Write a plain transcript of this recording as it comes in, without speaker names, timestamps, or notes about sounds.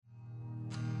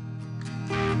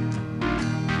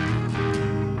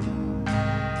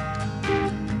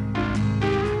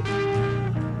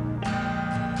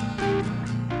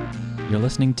You're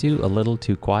listening to A Little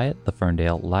Too Quiet, the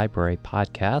Ferndale Library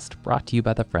podcast, brought to you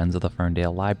by the Friends of the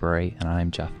Ferndale Library, and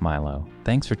I'm Jeff Milo.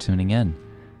 Thanks for tuning in.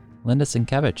 Linda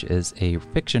Sienkiewicz is a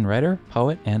fiction writer,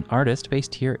 poet, and artist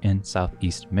based here in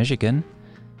Southeast Michigan.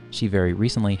 She very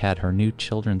recently had her new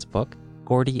children's book,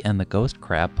 Gordy and the Ghost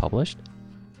Crab, published,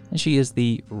 and she is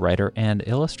the writer and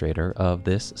illustrator of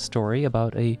this story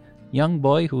about a young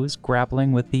boy who is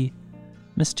grappling with the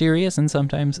mysterious and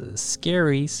sometimes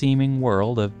scary-seeming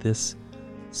world of this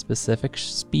specific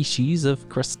species of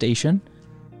crustacean.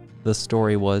 The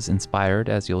story was inspired,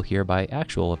 as you'll hear, by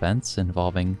actual events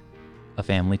involving a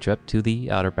family trip to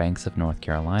the Outer Banks of North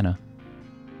Carolina.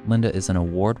 Linda is an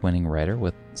award-winning writer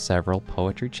with several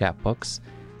poetry chapbooks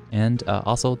and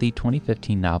also the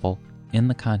 2015 novel In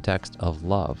the Context of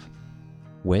Love,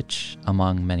 which,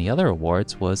 among many other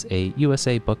awards, was a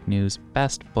USA Book News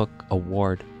Best Book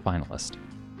Award finalist.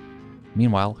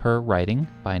 Meanwhile, her writing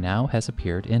by now has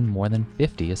appeared in more than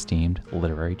 50 esteemed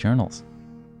literary journals.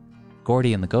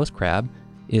 Gordy and the Ghost Crab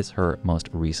is her most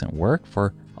recent work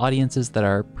for audiences that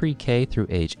are pre-K through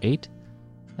age 8,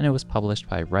 and it was published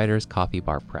by Writers Coffee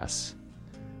Bar Press.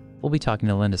 We'll be talking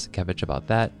to Linda Sienkiewicz about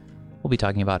that. We'll be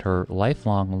talking about her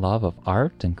lifelong love of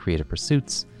art and creative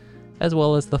pursuits, as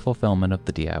well as the fulfillment of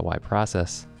the DIY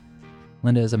process.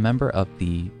 Linda is a member of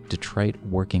the Detroit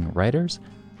Working Writers,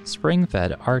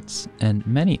 Spring-Fed Arts, and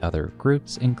many other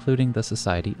groups, including the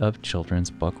Society of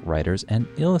Children's Book Writers and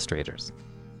Illustrators.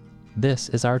 This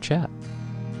is our chat.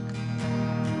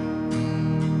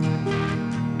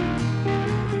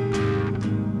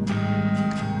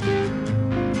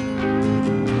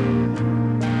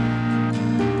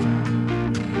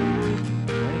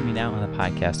 Joining me now on the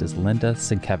podcast is Linda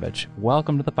Sienkiewicz.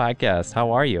 Welcome to the podcast.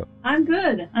 How are you? I'm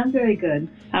good. I'm very good.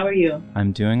 How are you?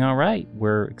 I'm doing all right.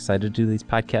 We're excited to do these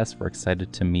podcasts. We're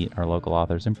excited to meet our local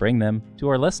authors and bring them to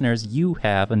our listeners. You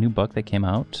have a new book that came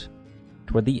out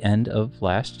toward the end of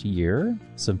last year,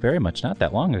 so very much not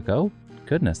that long ago.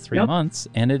 Goodness, 3 months.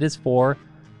 And it is for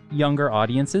younger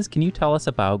audiences. Can you tell us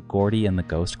about Gordy and the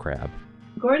Ghost Crab?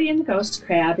 Gordy and the Ghost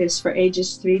Crab is for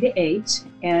ages 3 to 8,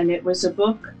 and it was a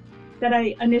book that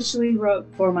I initially wrote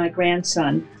for my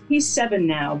grandson. He's 7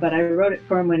 now, but I wrote it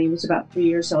for him when he was about 3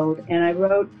 years old. And I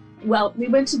wrote, we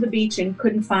went to the beach and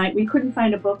we couldn't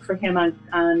find a book for him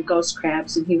on ghost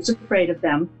crabs, and he was afraid of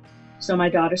them. So my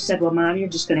daughter said, well, Mom, you're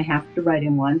just going to have to write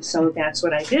him one. So that's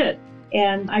what I did.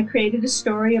 And I created a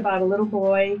story about a little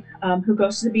boy who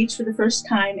goes to the beach for the first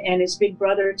time, and his big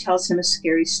brother tells him a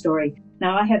scary story.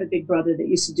 Now, I had a big brother that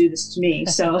used to do this to me,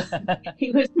 so he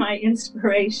was my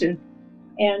inspiration.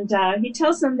 And he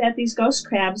tells them that these ghost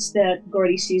crabs that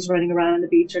Gordy sees running around on the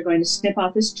beach are going to snip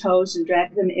off his toes and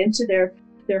drag them into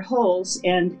their holes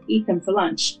and eat them for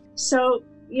lunch. So,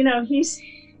 you know,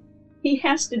 he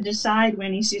has to decide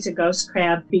when he sees a ghost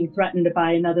crab being threatened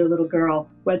by another little girl,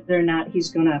 whether or not he's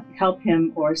going to help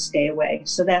him or stay away.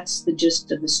 So that's the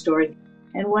gist of the story.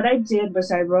 And what I did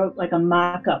was I wrote like a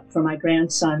mock-up for my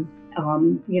grandson,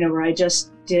 where I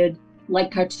just did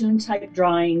like cartoon type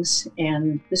drawings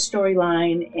and the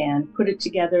storyline and put it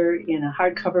together in a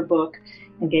hardcover book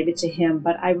and gave it to him.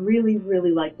 But I really,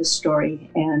 really liked the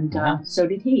story, and so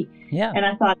did he. Yeah. And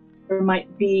I thought there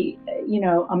might be,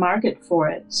 a market for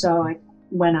it. So I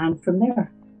went on from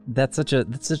there.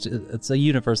 It's a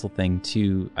universal thing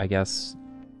to, I guess,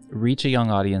 reach a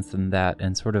young audience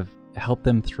and sort of help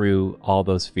them through all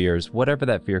those fears, whatever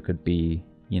that fear could be.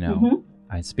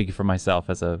 I speak for myself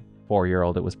as a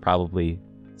 4-year-old, it was probably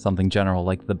something general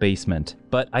like the basement.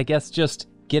 But I guess just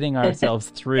getting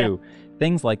ourselves through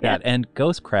things like that. And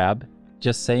ghost crab,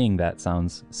 just saying that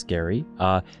sounds scary.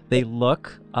 They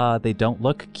don't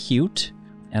look cute.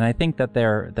 And I think that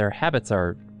their habits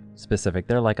are specific.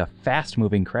 They're like a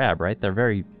fast-moving crab, right? They're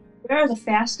the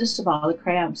fastest of all the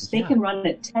crabs. They can run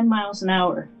at 10 miles an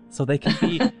hour. So they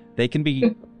can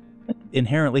be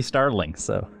inherently startling.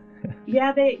 So.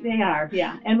 Yeah, they are.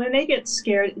 Yeah, and when they get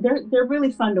scared, they're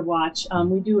really fun to watch.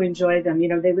 We do enjoy them.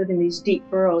 They live in these deep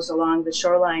burrows along the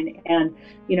shoreline, and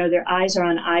their eyes are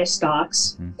on eye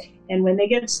stalks. And when they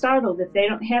get startled, if they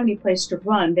don't have any place to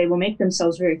run, they will make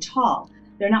themselves very tall.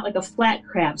 They're not like a flat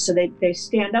crab, so they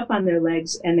stand up on their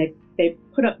legs and they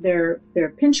put up their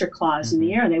pincher claws in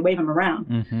the air and they wave them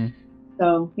around.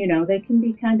 So they can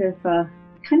be kind of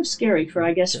scary for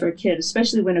a kid,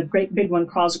 especially when a great big one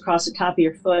crawls across the top of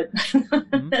your foot.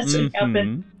 That's what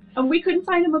happened. And we couldn't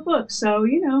find him a book, so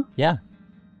Yeah.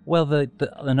 Well, the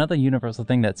another universal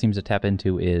thing that seems to tap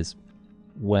into is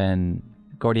when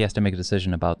Gordy has to make a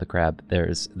decision about the crab,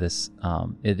 there's this,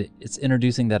 it's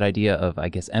introducing that idea of, I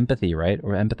guess, empathy, right?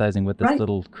 Or empathizing with this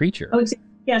little creature. Oh,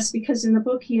 Yes, because in the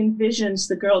book he envisions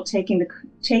the girl taking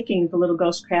the little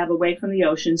ghost crab away from the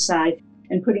ocean side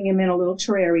and putting him in a little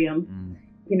terrarium.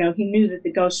 He knew that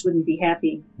the ghost wouldn't be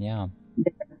happy. Yeah.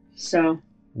 There. So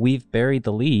we've buried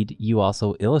the lead. You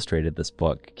also illustrated this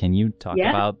book. Can you talk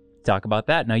about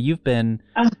that? Now you've been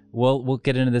we'll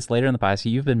get into this later in the podcast.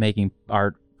 You've been making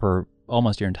art for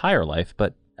almost your entire life,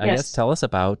 but I guess tell us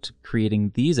about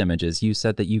creating these images. You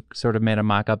said that you sort of made a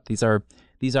mock-up. These are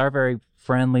very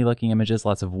friendly looking images,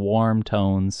 lots of warm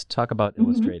tones. Talk about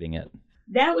illustrating it.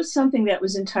 That was something that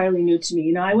was entirely new to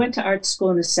me. I went to art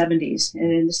school in the 70s,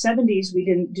 and in the 70s we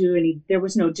didn't do there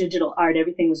was no digital art.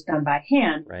 Everything was done by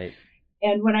hand. Right.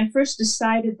 And when I first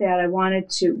decided that I wanted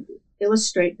to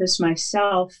illustrate this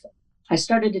myself, I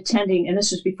started attending, and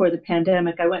this was before the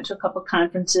pandemic. I went to a couple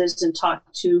conferences and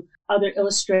talked to other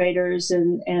illustrators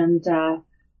and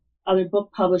other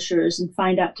book publishers and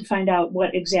find out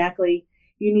what exactly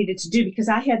you needed to do, because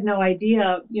I had no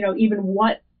idea, even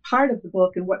what part of the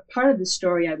book and what part of the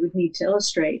story I would need to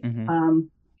illustrate.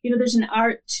 There's an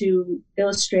art to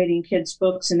illustrating kids'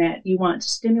 books in that you want to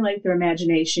stimulate their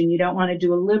imagination. You don't want to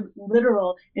do a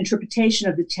literal interpretation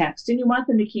of the text, and you want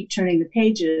them to keep turning the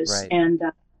pages. Right. And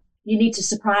you need to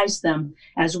surprise them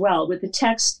as well with the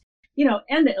text,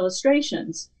 and the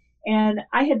illustrations. And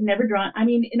I had never drawn.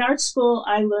 In art school,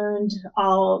 I learned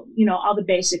all the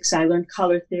basics. I learned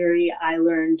color theory. I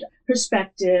learned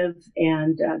perspective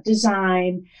and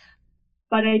design,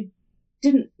 but I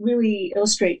didn't really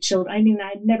illustrate children.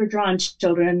 I'd never drawn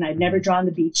children. I'd never drawn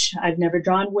the beach. I've never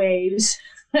drawn waves.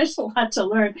 There's a lot to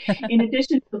learn in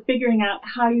addition to figuring out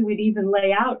how you would even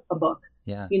lay out a book.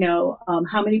 Yeah.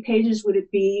 How many pages would it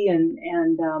be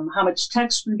and how much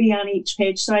text would be on each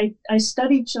page. So I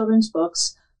studied children's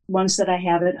books, ones that I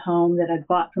have at home that I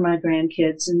bought for my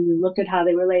grandkids, and looked at how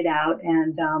they were laid out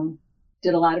and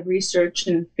did a lot of research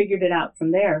and figured it out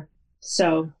from there.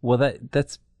 So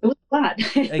that's it was a lot.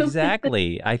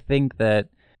 Exactly. I think that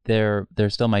there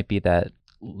still might be that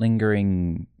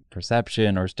lingering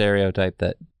perception or stereotype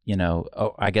that,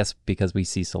 I guess because we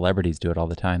see celebrities do it all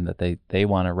the time, that they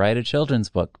want to write a children's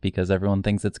book because everyone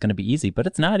thinks it's going to be easy, but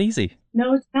it's not easy.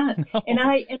 No, it's not. No.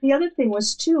 And the other thing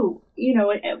was too,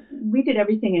 we did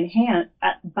everything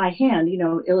by hand,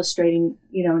 illustrating,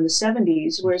 in the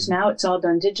 70s, whereas now it's all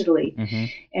done digitally.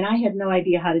 And I had no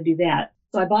idea how to do that.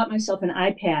 So I bought myself an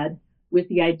iPad with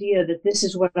the idea that this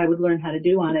is what I would learn how to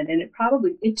do on it. And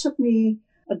it took me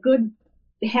a good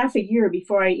half a year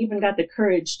before I even got the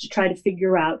courage to try to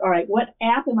figure out, all right, what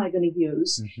app am I going to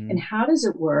use and how does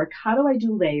it work? How do I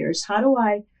do layers? How do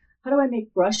I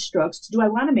make brush strokes? Do I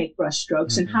want to make brush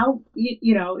strokes? And how,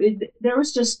 there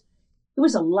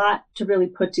was a lot to really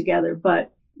put together.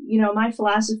 But, my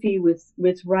philosophy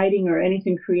with writing or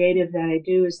anything creative that I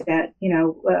do is that,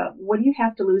 what do you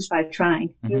have to lose by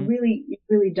trying? You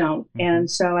really don't. And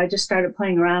so I just started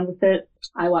playing around with it.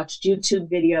 I watched YouTube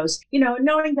videos,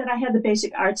 knowing that I had the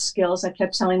basic art skills. I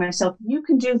kept telling myself, you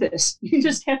can do this. You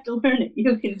just have to learn it.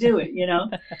 You can do it,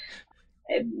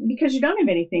 because you don't have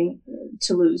anything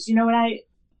to lose. When I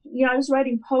was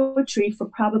writing poetry for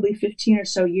probably 15 or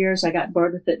so years. I got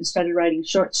bored with it and started writing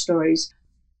short stories.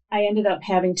 I ended up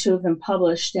having 2 of them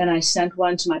published, and I sent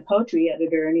one to my poetry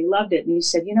editor, and he loved it. And he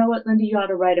said, you know what, Linda, you ought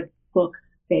to write a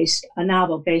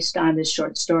novel based on this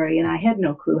short story. And I had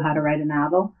no clue how to write a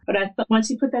novel. But I thought, once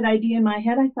he put that idea in my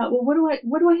head, I thought, well,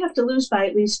 what do I have to lose by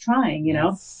at least trying,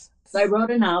 Yes. So I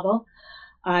wrote a novel.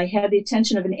 I had the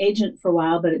attention of an agent for a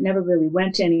while, but it never really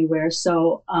went anywhere.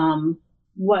 So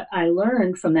what I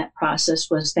learned from that process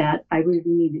was that I really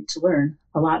needed to learn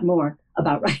a lot more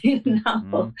about writing a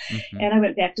novel. And I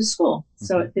went back to school.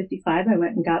 So at 55, I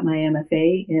went and got my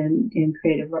MFA in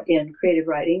creative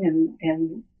writing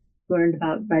and learned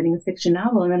about writing a fiction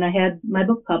novel. And then I had my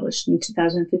book published in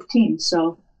 2015.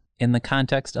 So in the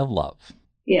context of love.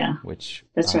 Yeah.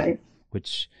 That's right.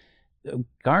 Which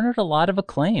garnered a lot of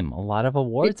acclaim, a lot of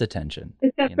awards attention.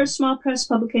 It's got for a small press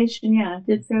publication. Yeah, it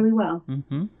did fairly well.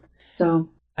 So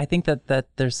I think that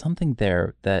there's something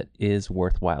there that is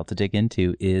worthwhile to dig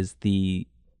into, is the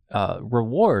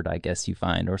reward, I guess, you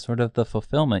find, or sort of the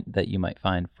fulfillment that you might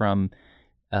find from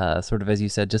sort of, as you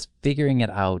said, just figuring it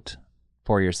out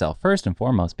for yourself first and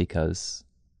foremost, because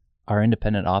our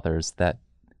independent authors, that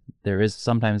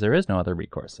sometimes there is no other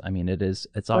recourse.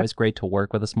 It's always great to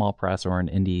work with a small press or an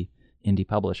indie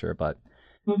publisher, but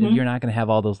you're not going to have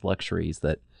all those luxuries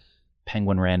that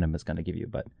Penguin Random is going to give you.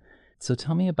 But so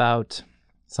tell me about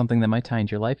something that might tie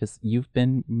into your life. Is you've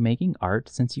been making art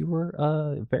since you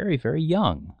were very, very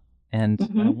young. And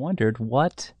I wondered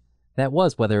what that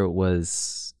was, whether it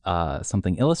was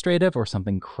something illustrative or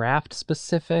something craft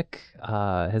specific.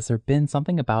 Has there been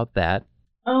something about that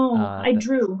Oh, I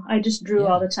drew. I just drew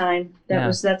all Yeah, the time.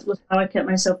 yeah. That was how I kept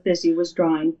myself busy, was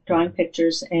drawing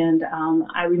pictures. And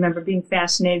I remember being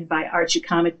fascinated by Archie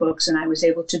comic books, and I was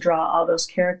able to draw all those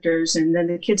characters. And then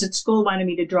the kids at school wanted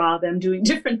me to draw them doing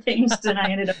different things, and I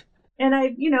ended up and I,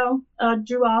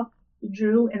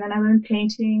 drew, and then I learned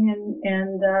painting,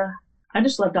 and I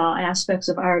just loved all aspects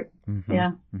of art. Mm-hmm.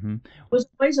 Yeah, Mm-hmm. it was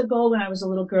always a goal when I was a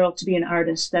little girl to be an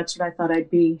artist. That's what I thought I'd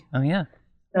be. Oh, yeah.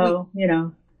 So,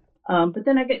 but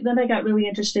then I got really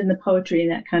interested in the poetry,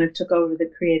 and that kind of took over the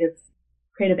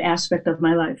creative aspect of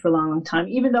my life for a long, long time.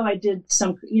 Even though I did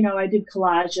I did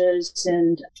collages,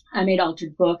 and I made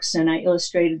altered books, and I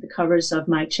illustrated the covers of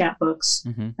my chapbooks,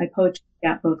 Mm-hmm. my poetry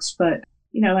chapbooks. But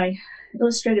my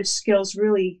illustrative skills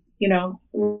really,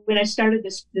 when I started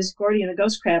this Gordy and the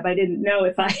Ghost Crab, I didn't know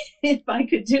if I if I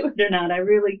could do it or not. I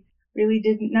really, really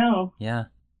didn't know. Yeah.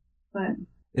 But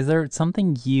Is there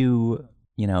something do you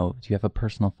have a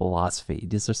personal philosophy?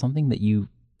 Is there something that you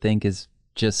think is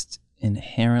just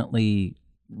inherently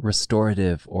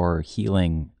restorative or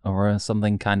healing, or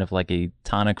something kind of like a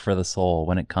tonic for the soul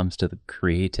when it comes to the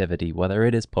creativity, whether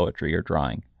it is poetry or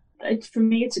drawing? for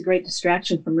me, it's a great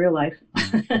distraction from real life.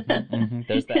 Mm-hmm, mm-hmm.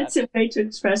 There's that. It's a way to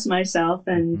express myself,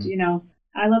 and Mm-hmm.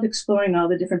 I love exploring all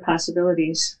the different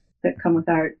possibilities that come with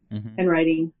art Mm-hmm. and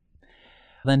writing.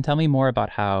 Then tell me more about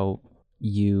how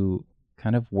you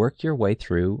kind of worked your way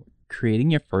through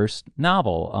creating your first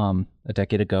novel a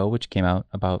decade ago, which came out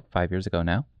about 5 years ago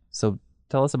now. So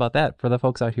tell us about that for the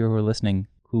folks out here who are listening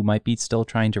who might be still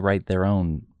trying to write their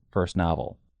own first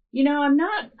novel.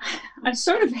 I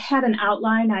sort of had an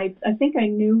outline. I think I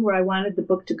knew where I wanted the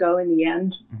book to go in the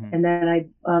end. Mm-hmm. And then I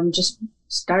just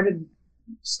started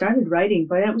writing,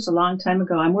 but that was a long time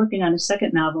ago. I'm working on a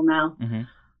second novel now. Mm-hmm.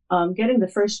 Getting the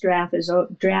first draft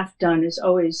done is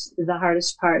always the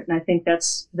hardest part, and I think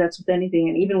that's with anything,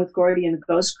 and even with Gordy and the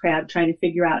Ghost Crab, trying to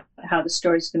figure out how the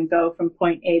story's going to go from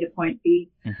point A to point B.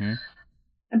 Mm-hmm.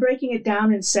 And breaking it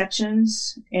down in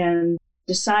sections and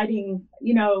deciding.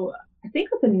 I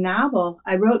think with the novel,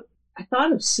 I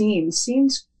thought of scenes.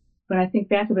 When I think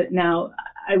back of it now,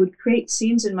 I would create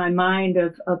scenes in my mind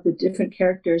of the different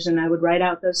characters, and I would write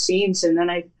out those scenes, and then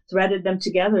I threaded them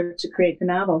together to create the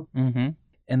novel. Mm-hmm.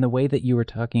 And the way that you were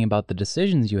talking about the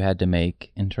decisions you had to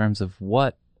make in terms of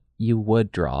what you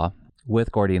would draw with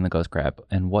Gordy and the Ghost Crab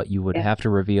and what you would have to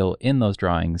reveal in those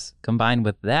drawings, combined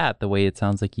with that, the way it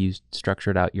sounds like you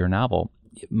structured out your novel,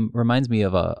 it reminds me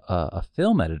of a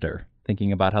film editor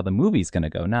thinking about how the movie's going to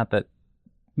go. Not that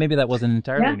maybe that wasn't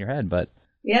entirely in your head, but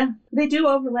yeah, they do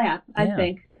overlap. I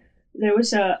think there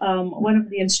was one of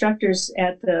the instructors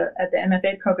at the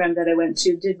MFA program that I went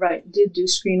to did do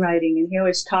screenwriting, and he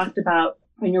always talked about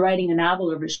when you're writing a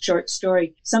novel or a short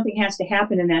story, something has to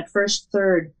happen in that first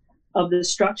third of the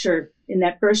structure, in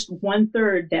that first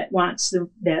 1/3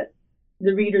 that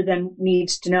the reader then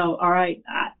needs to know. All right,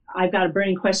 I've got a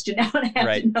burning question now, and I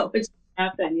have to know what's going to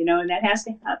happen. And that has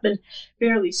to happen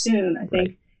fairly soon. I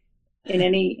think in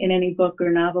any book or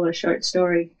novel or short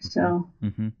story. So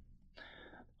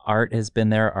art has been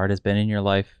there. Art has been in your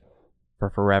life for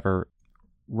forever.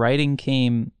 Writing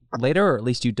came later, or at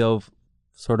least you dove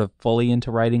sort of fully into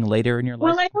writing later in your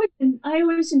life? Well, I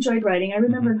always enjoyed writing. I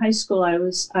remember in high school, I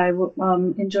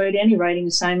enjoyed any writing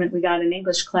assignment we got in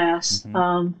English class.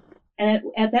 And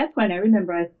at that point, I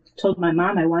remember I told my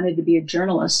mom I wanted to be a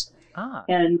journalist.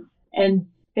 And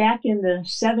back in the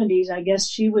 70s, I guess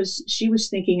she was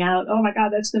thinking out, oh my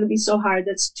God, that's going to be so hard.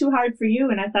 That's too hard for you.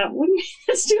 And I thought, what do you mean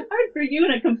it's too hard for you?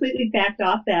 And I completely backed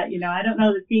off that. I don't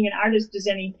know that being an artist is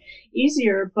any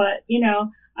easier, but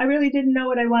I really didn't know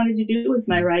what I wanted to do with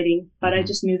my writing, but I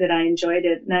just knew that I enjoyed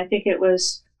it. And I think it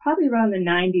was probably around the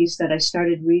 90s that I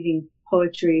started reading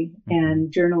poetry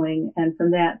and journaling. And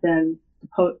from that, then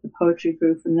the poetry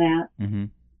grew from that.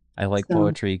 I like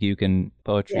poetry.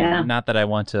 Poetry. Yeah. Not that I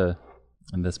want to,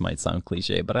 and this might sound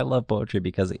cliche, but I love poetry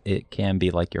because it can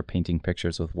be like you're painting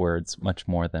pictures with words much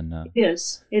more than... It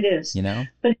is.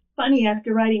 But it's funny,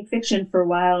 after writing fiction for a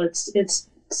while, it's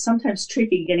sometimes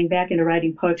tricky getting back into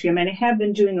writing poetry. I mean, I have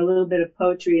been doing a little bit of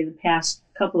poetry in the past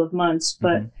couple of months,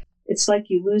 but it's like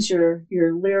you lose your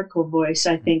lyrical voice,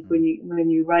 I think, when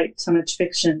you write so much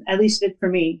fiction. At least for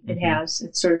me, it has.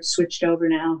 It's sort of switched over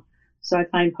now. So I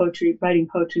find writing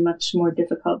poetry much more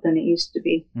difficult than it used to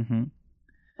be.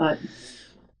 But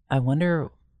I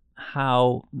wonder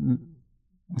how...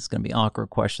 It's going to be an awkward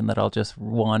question that I'll just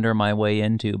wander my way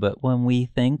into, but when we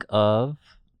think of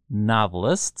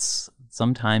novelists,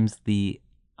 sometimes the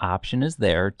option is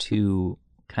there to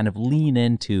kind of lean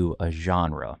into a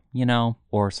genre,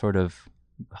 or sort of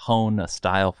hone a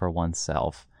style for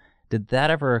oneself. Did that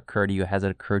ever occur to you? Has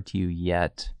it occurred to you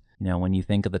yet? when you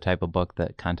think of the type of book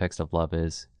that Context of Love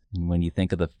is, and when you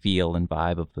think of the feel and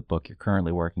vibe of the book you're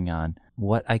currently working on,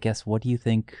 what do you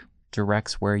think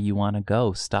directs where you want to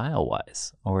go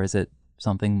style-wise? Or is it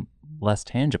something less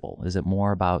tangible? Is it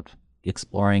more about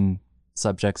exploring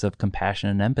subjects of compassion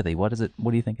and empathy? What is it?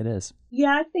 What do you think it is?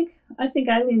 Yeah, I think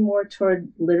I lean more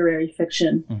toward literary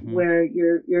fiction, where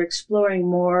you're exploring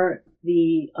more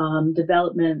the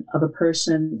development of a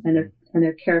person and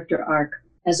their character arc,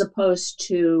 as opposed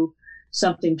to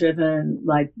something driven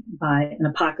like by an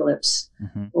apocalypse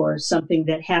or something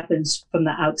that happens from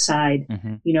the outside,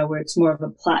 where it's more of a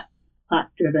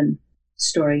plot-driven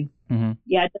story.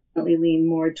 Yeah, I definitely lean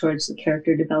more towards the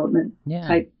character development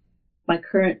type. My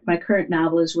current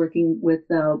novel is working with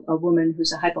a woman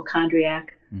who's a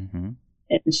hypochondriac, and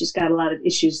she's got a lot of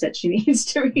issues that she needs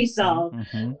to resolve.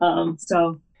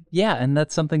 Yeah, and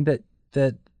that's something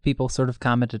that people sort of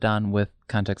commented on with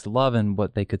Context of Love, and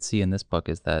what they could see in this book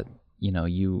is that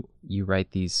you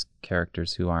write these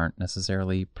characters who aren't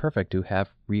necessarily perfect, who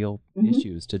have real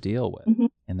issues to deal with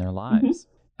in their lives.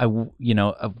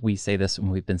 We say this,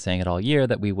 and we've been saying it all year,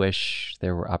 that we wish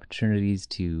there were opportunities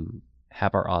to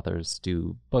have our authors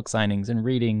do book signings and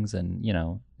readings, and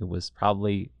it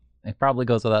probably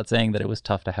goes without saying that it was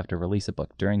tough to have to release a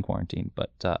book during quarantine.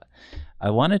 But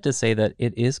I wanted to say that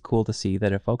it is cool to see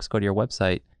that if folks go to your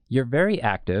website, you're very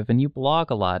active and you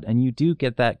blog a lot, and you do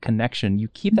get that connection. You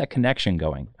keep that connection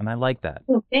going, and I like that.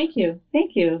 Well, thank you.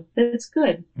 That's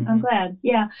good. I'm glad.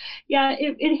 Yeah.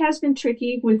 It has been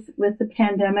tricky with the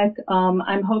pandemic.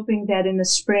 I'm hoping that in the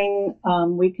spring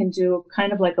we can do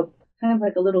kind of like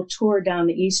a little tour down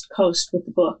the East Coast with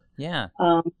the book. Yeah.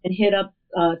 And hit up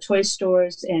toy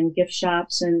stores and gift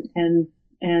shops and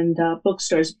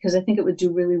bookstores, because I think it would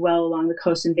do really well along the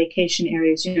coast in vacation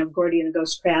areas. Gordy and the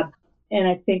Ghost Crab. And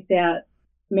I think that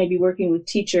maybe working with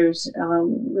teachers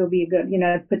will be a good,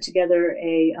 I've put together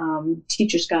a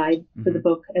teacher's guide for the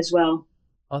book as well.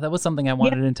 Oh, that was something I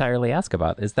wanted to entirely ask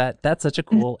about. Is that's such a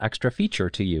cool extra feature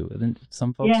to you? And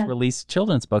some folks release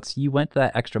children's books. You went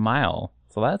that extra mile,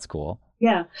 so that's cool.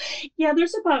 Yeah.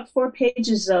 There's about 4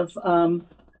 pages of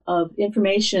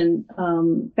information,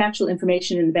 factual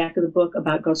information in the back of the book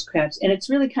about ghost crabs, and it's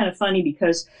really kind of funny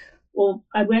because. Well,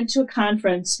 I went to a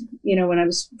conference, when I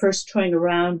was first toying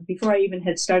around, before I even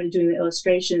had started doing the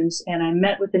illustrations, and I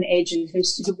met with an agent who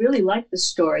really liked the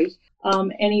story,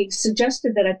 and he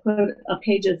suggested that I put a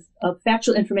page of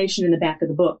factual information in the back of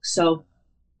the book. So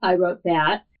I wrote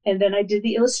that, and then I did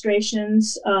the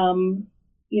illustrations.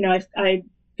 I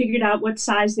figured out what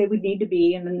size they would need to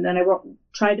be, and then I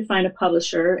tried to find a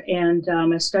publisher, and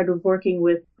I started working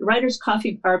with Writers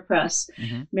Coffee Bar Press,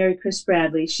 Mary Chris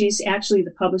Bradley. She's actually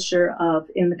the publisher of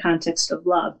In the Context of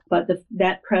Love, but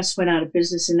that press went out of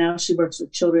business, and now she works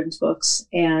with children's books.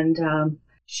 And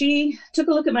she took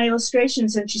a look at my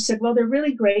illustrations, and she said, well, they're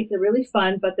really great, they're really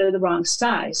fun, but they're the wrong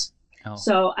size. Oh.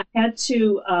 So I had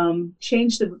to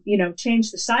change the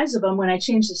size of them. When I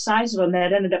changed the size of them,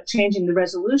 that ended up changing the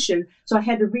resolution. So I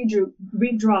had to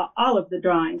redraw all of the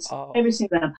drawings, every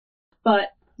single one.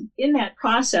 But in that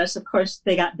process, of course,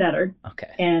 they got better.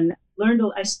 Okay. And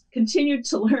I continued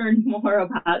to learn more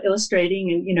about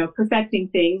illustrating and, perfecting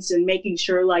things and making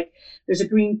sure, like, there's a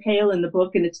green pail in the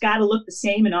book and it's got to look the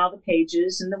same in all the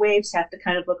pages, and the waves have to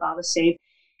kind of look all the same.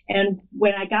 And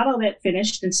when I got all that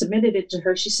finished and submitted it to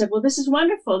her, she said, well, this is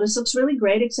wonderful. This looks really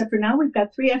great, except for now we've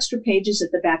got 3 extra pages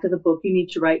at the back of the book. You need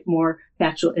to write more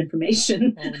factual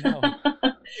information. Oh,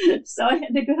 no. So I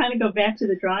had to kind of go back to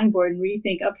the drawing board and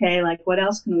rethink, okay, like, what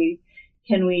else can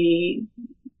we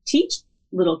teach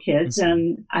little kids?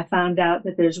 And I found out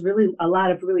that there's really a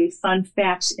lot of really fun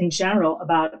facts in general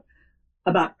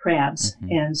about crabs.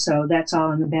 And so that's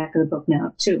all in the back of the book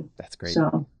now, too. That's great.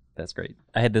 That's great.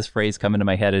 I had this phrase come into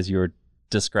my head as you were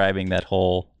describing that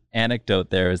whole anecdote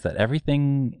there, is that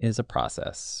everything is a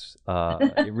process.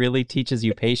 It really teaches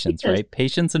you patience, right?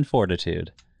 Patience and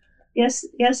fortitude. Yes,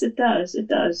 it does. It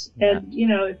does. Yeah.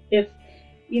 And,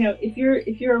 if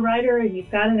you're a writer and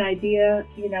you've got an idea,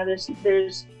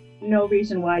 there's no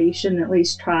reason why you shouldn't at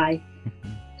least try.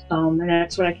 And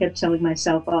that's what I kept telling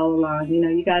myself all along.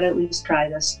 You got to at least try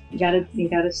this. You got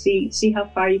to see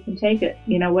how far you can take it.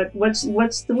 What's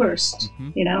the worst?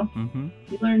 You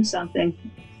learn something.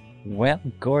 Well,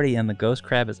 Gordy and the Ghost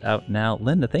Crab is out now.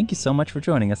 Linda, thank you so much for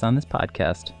joining us on this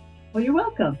podcast. Well, you're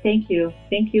welcome. Thank you.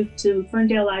 Thank you to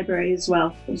Ferndale Library as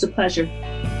well. It was a pleasure.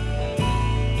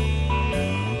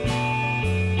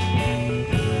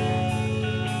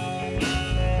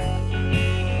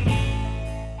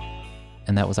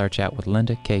 And that was our chat with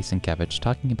Linda K. Sienkiewicz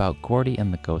talking about Gordy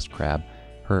and the Ghost Crab,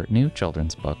 her new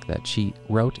children's book that she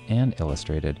wrote and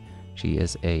illustrated. She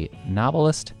is a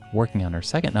novelist working on her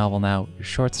second novel now,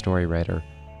 short story writer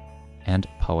and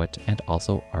poet and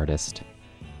also artist.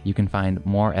 You can find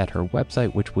more at her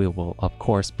website, which we will of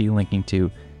course be linking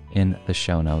to in the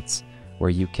show notes, where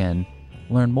you can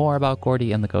learn more about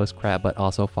Gordy and the Ghost Crab, but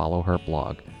also follow her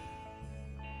blog.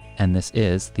 And this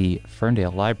is the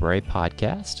Ferndale Library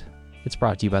podcast. It's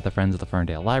brought to you by the Friends of the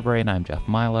Ferndale Library, and I'm Jeff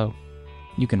Milo.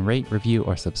 You can rate, review,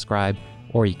 or subscribe,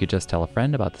 or you could just tell a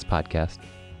friend about this podcast.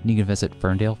 And you can visit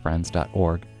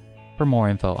ferndalefriends.org for more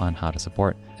info on how to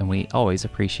support, and we always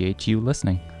appreciate you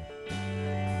listening.